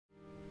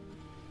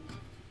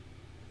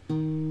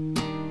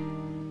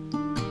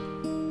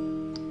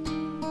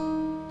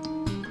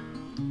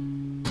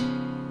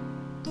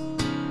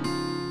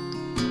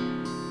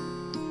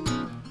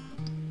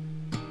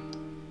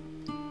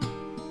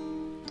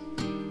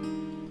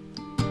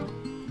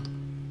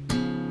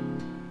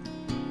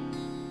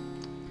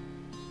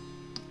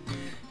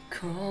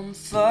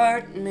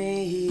Comfort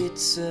me,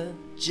 it's a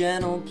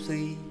gentle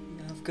plea.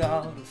 I've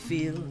got a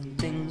feeling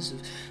things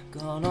have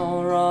gone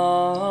all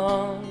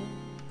wrong.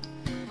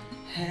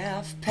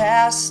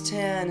 10:30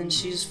 and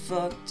she's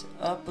fucked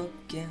up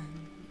again.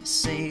 They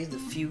say the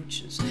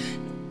future's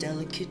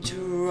delicate to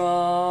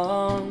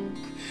wrong.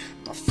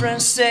 My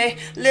friends say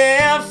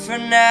live for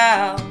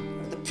now,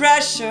 the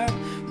pressure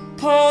will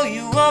pull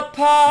you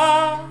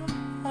apart.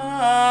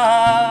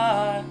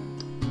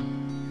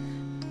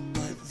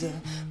 But the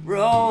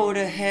road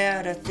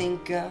ahead, I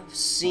think I've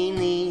seen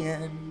the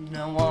end.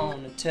 I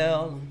wanna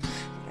tell them,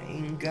 but I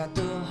ain't got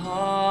the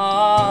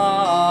heart.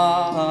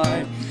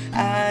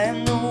 I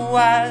am the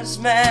wise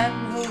man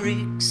who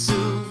reeks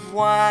of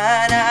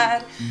wine.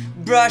 I'd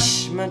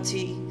brush my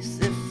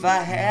teeth if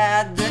I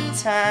had the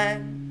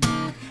time.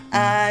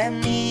 I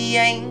am the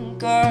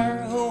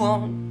anchor who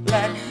won't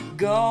let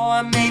go.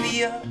 I may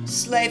be a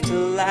slave to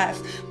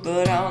life,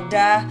 but I'll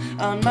die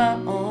on my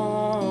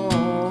own.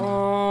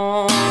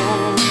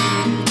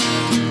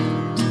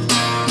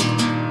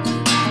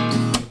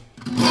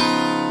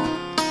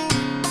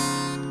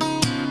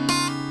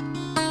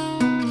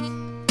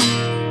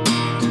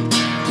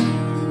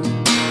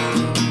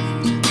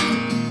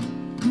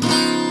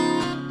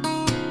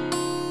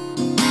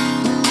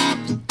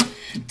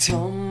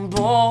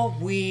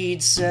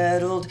 Tumbleweed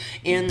settled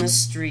in the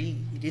street.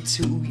 It's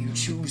who you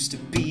choose to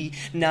be,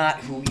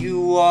 not who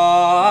you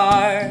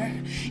are.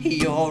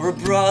 You're a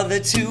brother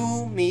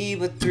to me,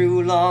 but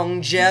through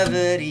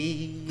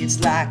longevity, it's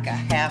like I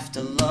have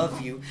to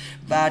love you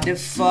by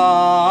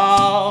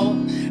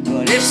default.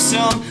 But if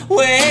some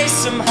way,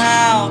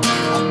 somehow,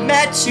 I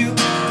met you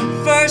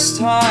first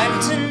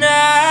time tonight,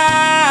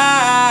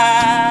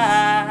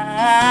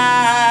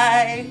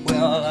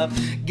 well,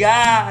 I've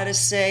gotta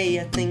say,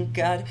 I think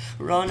I'd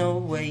run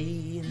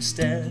away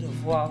instead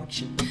of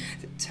watching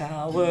the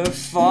tower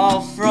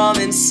fall from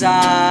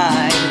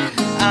inside.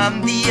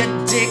 I'm the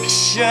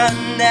addiction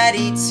that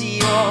eats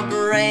your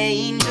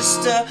brain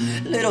just a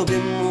little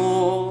bit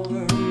more,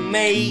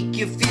 make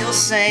you feel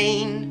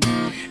sane.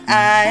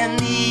 I am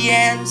the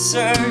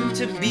answer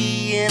to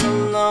being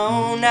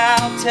alone.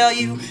 I'll tell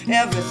you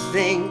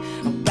everything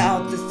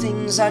about the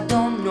things I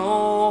don't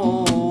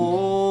know.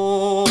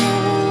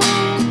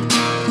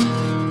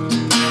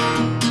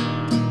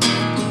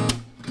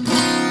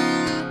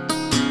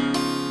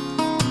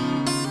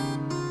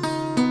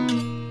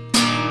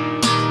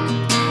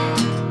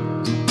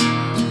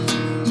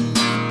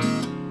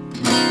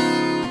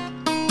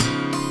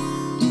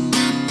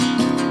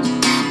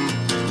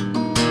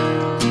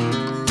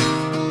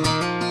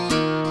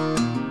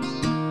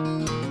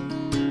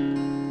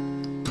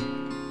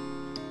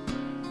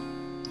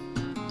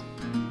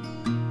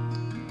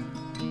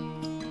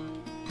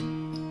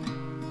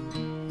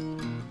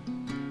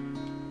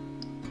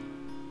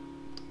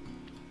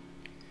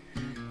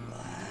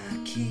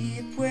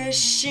 Keep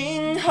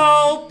wishing,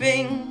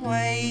 hoping,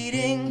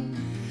 waiting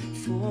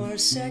for a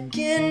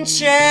second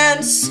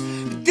chance,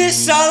 but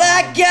this all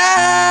I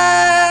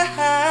got.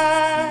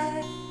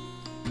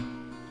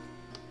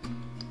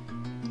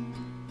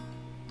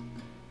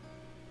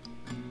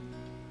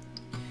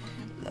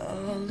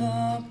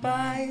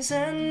 Lullabies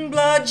and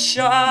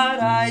bloodshot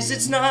eyes,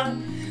 it's not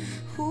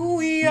who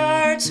we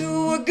are to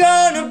who we're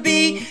gonna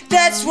be.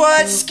 That's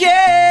what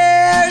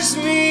scares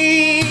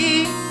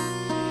me.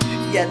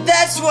 Yeah,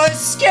 that's what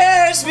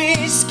scares me,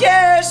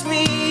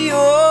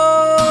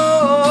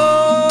 oh.